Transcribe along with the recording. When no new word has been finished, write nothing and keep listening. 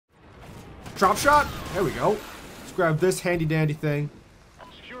Drop shot. There we go. Let's grab this handy dandy thing.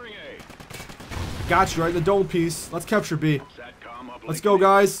 Got you right in the dome piece. Let's capture B. Let's go,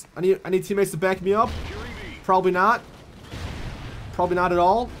 guys. I need teammates to back me up. Probably not. Probably not at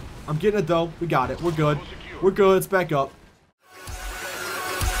all. I'm getting it though. We got it. We're good. We're good. Let's back up.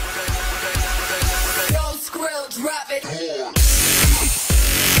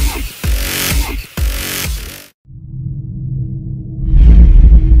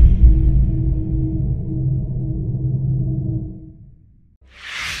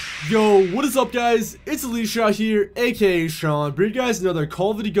 Yo, what is up, guys? It's Alicia here, aka Sean, bringing you guys another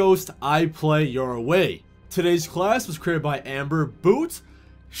Call of Duty Ghost I Play Your Way. Today's class was created by Amber Boot.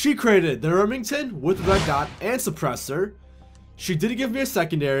 She created the Remington with the red dot and suppressor. She did give me a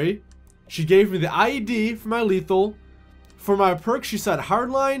secondary. She gave me the IED for my lethal. For my perk, she said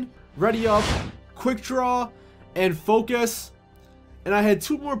Hardline, Ready Up, Quickdraw, and Focus. And I had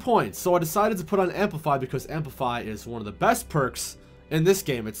 2 more points, so I decided to put on Amplify because Amplify is one of the best perks in this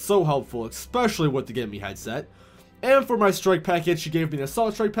game. It's so helpful, especially with the Get Me headset. And for my strike package, she gave me an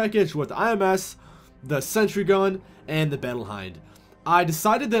assault strike package with the I.M.S, the Sentry gun, and the Battle Hind. I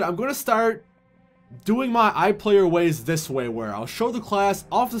decided that I'm going to start doing my iPlay Your Ways this way, where I'll show the class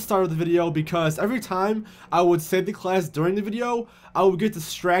off the start of the video, because every time I would save the class during the video, I would get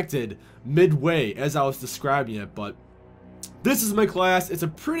distracted midway as I was describing it. But this is my class. It's a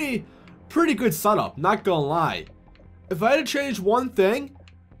pretty good setup, not gonna lie. If I had to change one thing,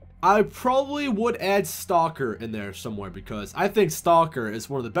 I probably would add Stalker in there somewhere, because I think Stalker is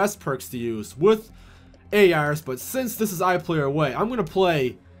one of the best perks to use with ARs. But since this is iPlay Your Way, I'm going to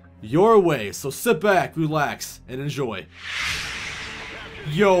play your way. So sit back, relax, and enjoy.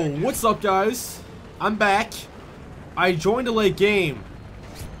 Yo, what's up, guys? I'm back. I joined a late game,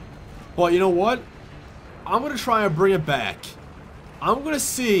 but you know what? I'm going to try and bring it back. I'm going to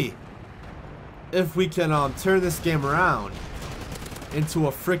see if we can turn this game around into a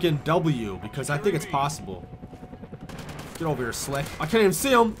freaking W, because I think it's possible. Get over here, Slick. I can't even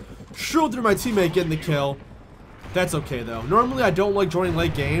see him. Shoot through my teammate getting the kill. That's okay though. Normally I don't like joining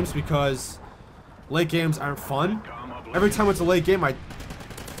late games because late games aren't fun. Every time it's a late game,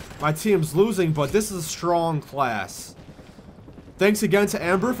 my team's losing, but this is a strong class. Thanks again to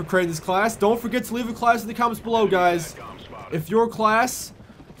Amber for creating this class. Don't forget to leave a class in the comments below, guys. If your class,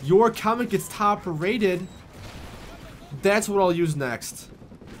 your comment gets top rated, that's what I'll use next.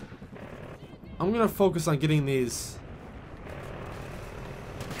 I'm gonna focus on getting these.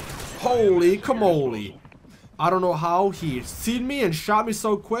 Holy camole. I don't know how he seen me and shot me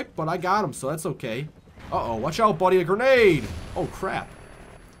so quick, but I got him, so that's okay. Uh-oh, watch out, buddy, a grenade! Oh, crap.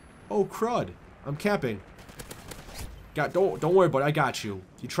 Oh, crud. I'm camping. Don't worry, buddy, I got you.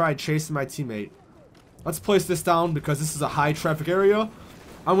 You tried chasing my teammate. Let's place this down because this is a high traffic area.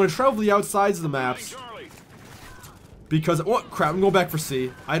 I'm going to travel the outsides of the maps. Because, oh crap, I'm going back for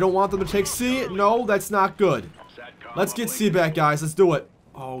C. I don't want them to take C. No, that's not good. Let's get C back, guys. Let's do it.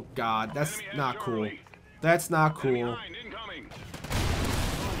 Oh god, that's not cool. That's not cool.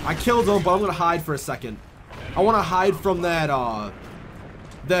 I killed him, but I'm going to hide for a second. I want to hide from that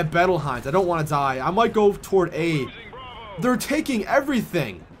Battle Hind. I don't want to die. I might go toward A. They're taking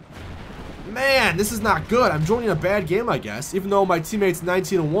everything. Man, this is not good. I'm joining a bad game, I guess. Even though my teammate's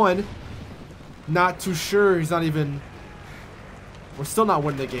 19-1. Not too sure. He's not even... We're still not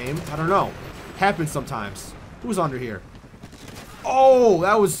winning the game. I don't know. Happens sometimes. Who's under here? Oh,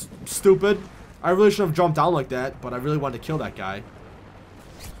 that was stupid. I really should have jumped down like that, but I really wanted to kill that guy.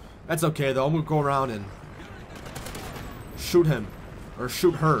 That's okay, though. I'm going to go around and shoot him. Or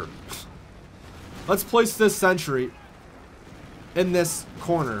shoot her. Let's place this Sentry in this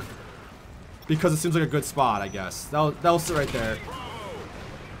corner, because it seems like a good spot, I guess. That'll sit right there.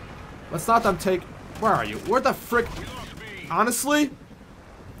 Let's not them take... Where are you? Where the frick... Honestly,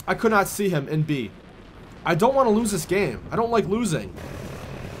 I could not see him in B. I don't want to lose this game. I don't like losing.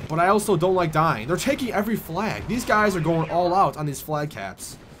 But I also don't like dying. They're taking every flag. These guys are going all out on these flag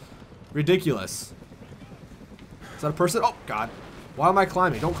caps. Ridiculous. Is that a person? Oh, God. Why am I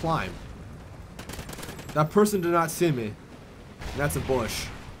climbing? Don't climb. That person did not see me. That's a bush.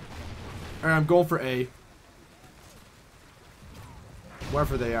 Alright, I'm going for A.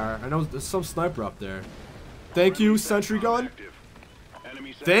 Wherever they are. I know there's some sniper up there. Thank you, Sentry gun.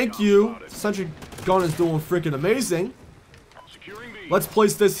 Thank you. Sentry gun is doing freaking amazing. Let's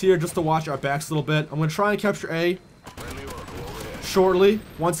place this here just to watch our backs a little bit. I'm going to try and capture A shortly,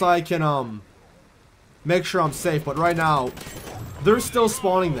 once I can make sure I'm safe. But right now, they're still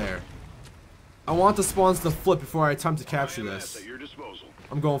spawning there. I want the spawns to flip before I attempt to capture this.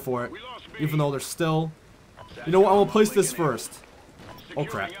 I'm going for it, even though they're still... You know what? I'm going to place this first. Oh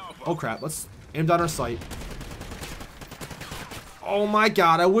crap. Oh crap. Let's aim down our sight. Oh my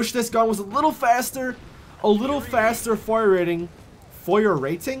god. I wish this gun was a little faster. A little faster fire rating. Fire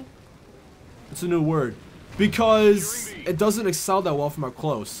rating? It's a new word. Because it doesn't excel that well from up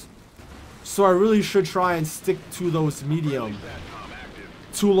close. So I really should try and stick to those medium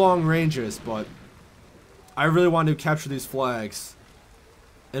to long ranges, but I really want to capture these flags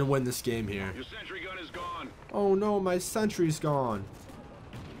and win this game here. Your sentry gun is gone. Oh no, my sentry's gone.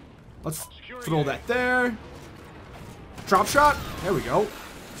 Let's throw that there. Drop shot. There we go.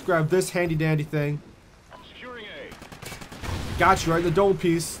 Let's grab this handy dandy thing. Securing A. Got you right in the dome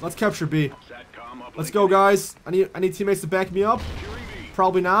piece. Let's capture B. Satcom uplink. Let's go, guys. I need teammates to back me up. Securing B.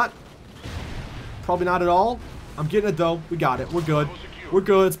 Probably not. Probably not at all. I'm getting it though. We got it. We're good. We're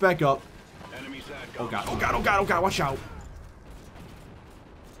good. Let's back up. Enemy satcom. Oh god. Oh god. Oh god. Oh god. Watch out.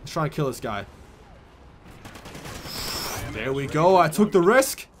 Let's try and kill this guy. There we go. I took the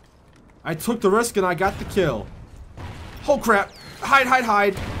risk. I took the risk and I got the kill. Oh crap. Hide, hide,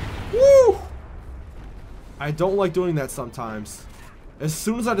 hide. Woo! I don't like doing that sometimes. As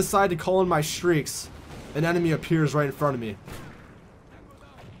soon as I decide to call in my streaks, an enemy appears right in front of me.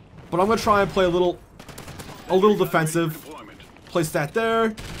 But I'm gonna try and play a little defensive. Place that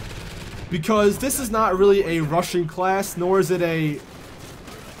there. Because this is not really a rushing class, nor is it a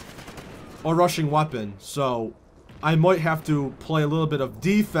rushing weapon. So I might have to play a little bit of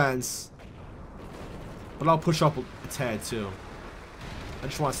defense. But I'll push up a tad too. I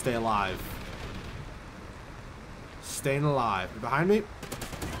just want to stay alive. Staying alive. You're behind me?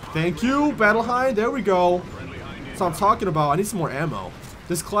 Thank you, Battle Hind. There we go. That's what I'm talking about. I need some more ammo.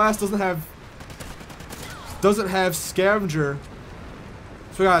 This class doesn't have scavenger.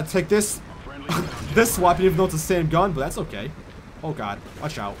 So we gotta take this this weapon, even though it's the same gun, but that's okay. Oh god.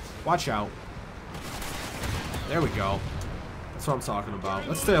 Watch out. Watch out. There we go. That's what I'm talking about.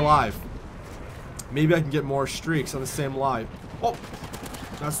 Let's stay alive. Maybe I can get more streaks on the same live. Oh!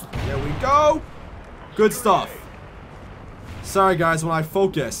 There we go! Good stuff. Sorry guys, when I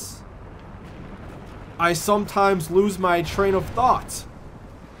focus, I sometimes lose my train of thought.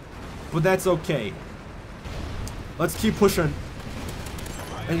 But that's okay. Let's keep pushing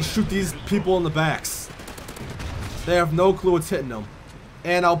and shoot these people in the backs. They have no clue what's hitting them.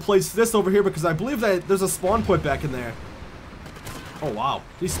 And I'll place this over here because I believe that there's a spawn point back in there. Oh wow.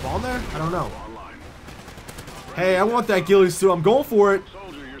 Did he spawn there? I don't know. Hey, I want that ghillie suit. I'm going for it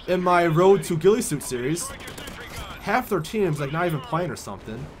in my Road to Ghillie Suit series. Half their team's like not even playing or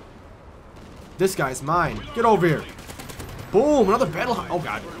something. This guy's mine. Get over here. Boom, another battle. Oh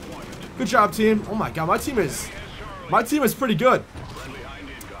god. Good job, team. Oh my god, my team is pretty good.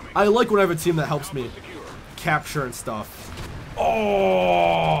 I like when I have a team that helps me capture and stuff.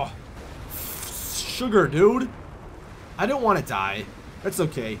 Oh, sugar, dude. I don't want to die. That's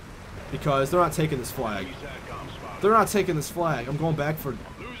okay, because they're not taking this flag. They're not taking this flag. I'm going back for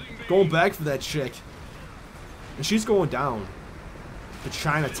that chick, and she's going down to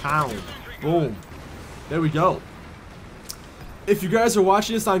Chinatown. Boom. There we go. If you guys are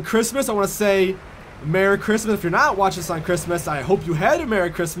watching this on Christmas, I want to say Merry Christmas. If you're not watching this on Christmas, I hope you had a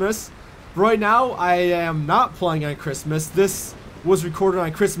Merry Christmas. Right now, I am not playing on Christmas. This was recorded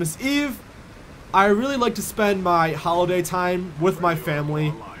on Christmas Eve. I really like to spend my holiday time with my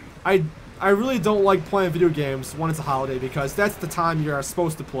family. I really don't like playing video games when it's a holiday because that's the time you're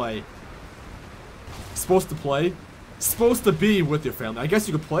supposed to play. Supposed to be with your family. I guess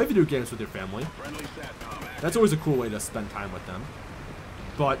you could play video games with your family. That's always a cool way to spend time with them.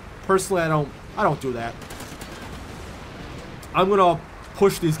 But personally, I don't do that. I'm gonna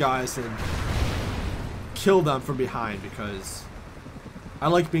push these guys and kill them from behind because I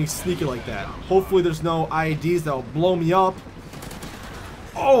like being sneaky like that. Hopefully there's no IEDs that'll blow me up.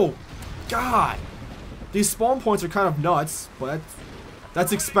 Oh god. These spawn points are kind of nuts, but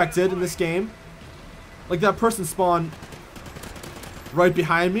that's expected in this game. Like that person spawned right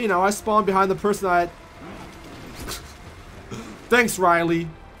behind me. Now I spawn behind the person I... Thanks, Riley.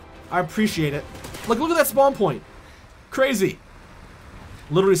 I appreciate it. Like, look at that spawn point. Crazy.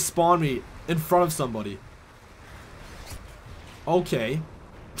 Literally spawned me in front of somebody. Okay.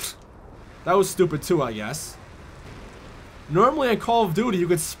 That was stupid too, I guess. Normally in Call of Duty, you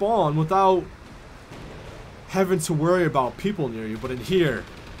could spawn without having to worry about people near you. But in here,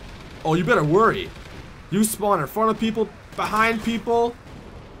 oh, you better worry. You spawn in front of people, behind people,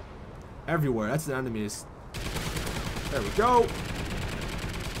 everywhere. That's the enemies. There we go.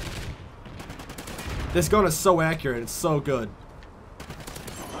 This gun is so accurate. It's so good.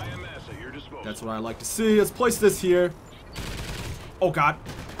 I.M.S. at your disposal. That's what I like to see. Let's place this here. Oh god.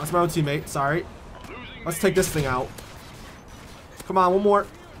 That's my own teammate. Sorry. Let's take this thing out. Come on, one more.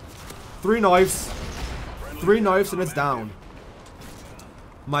 3 knives. 3 knives and it's down.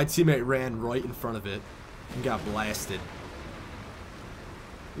 My teammate ran right in front of it and got blasted.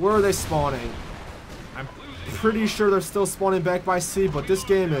 Where are they spawning? I'm pretty sure they're still spawning back by C, but this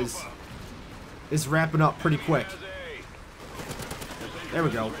game is wrapping up pretty quick. There we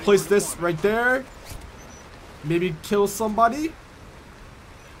go. Place this right there. Maybe kill somebody.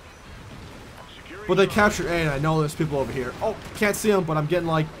 But they captured A, and I know there's people over here. Oh, can't see them, but I'm getting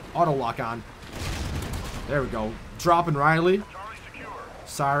like auto lock on. There we go. Dropping Riley.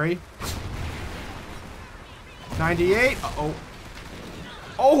 Sorry. 98. Uh-oh.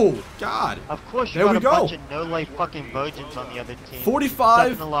 Oh, God. Of course, you there got we a go. bunch of no-life fucking virgins on the other team.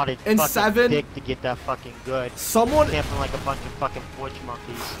 45 a lot of and fucking 7. Dick to get that fucking good. Someone. Camping like a bunch of fucking porch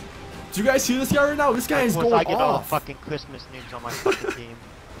monkeys. Do you guys see this guy right now? This guy is going I get all the off. fucking Christmas noobs on my fucking team.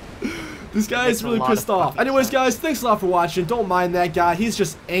 This guy is really pissed off. Anyways, guys, thanks a lot for watching. Don't mind that guy. He's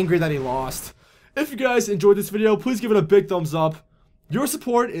just angry that he lost. If you guys enjoyed this video, please give it a big thumbs up. Your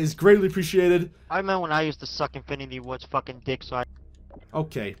support is greatly appreciated. I remember when I used to suck Infinity Ward's fucking dick, so I...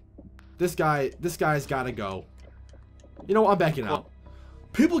 Okay. This guy's gotta go. You know what? I'm backing out.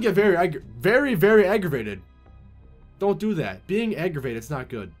 People get very aggravated. Don't do that. Being aggravated is not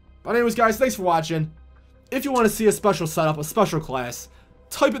good. But anyways, guys, thanks for watching. If you want to see a special setup, a special class,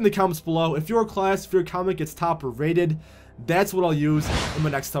 type it in the comments below. If your class, if your comment gets top rated, that's what I'll use in my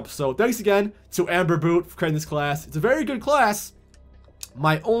next episode. Thanks again to Amber Boot for creating this class. It's a very good class.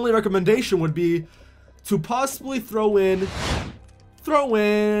 My only recommendation would be to possibly throw in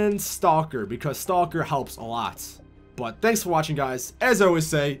Stalker, because Stalker helps a lot. But thanks for watching, guys. As I always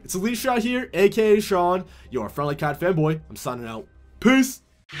say, it's Alicia here, aka Sean, your friendly CoD fanboy. I'm signing out. Peace.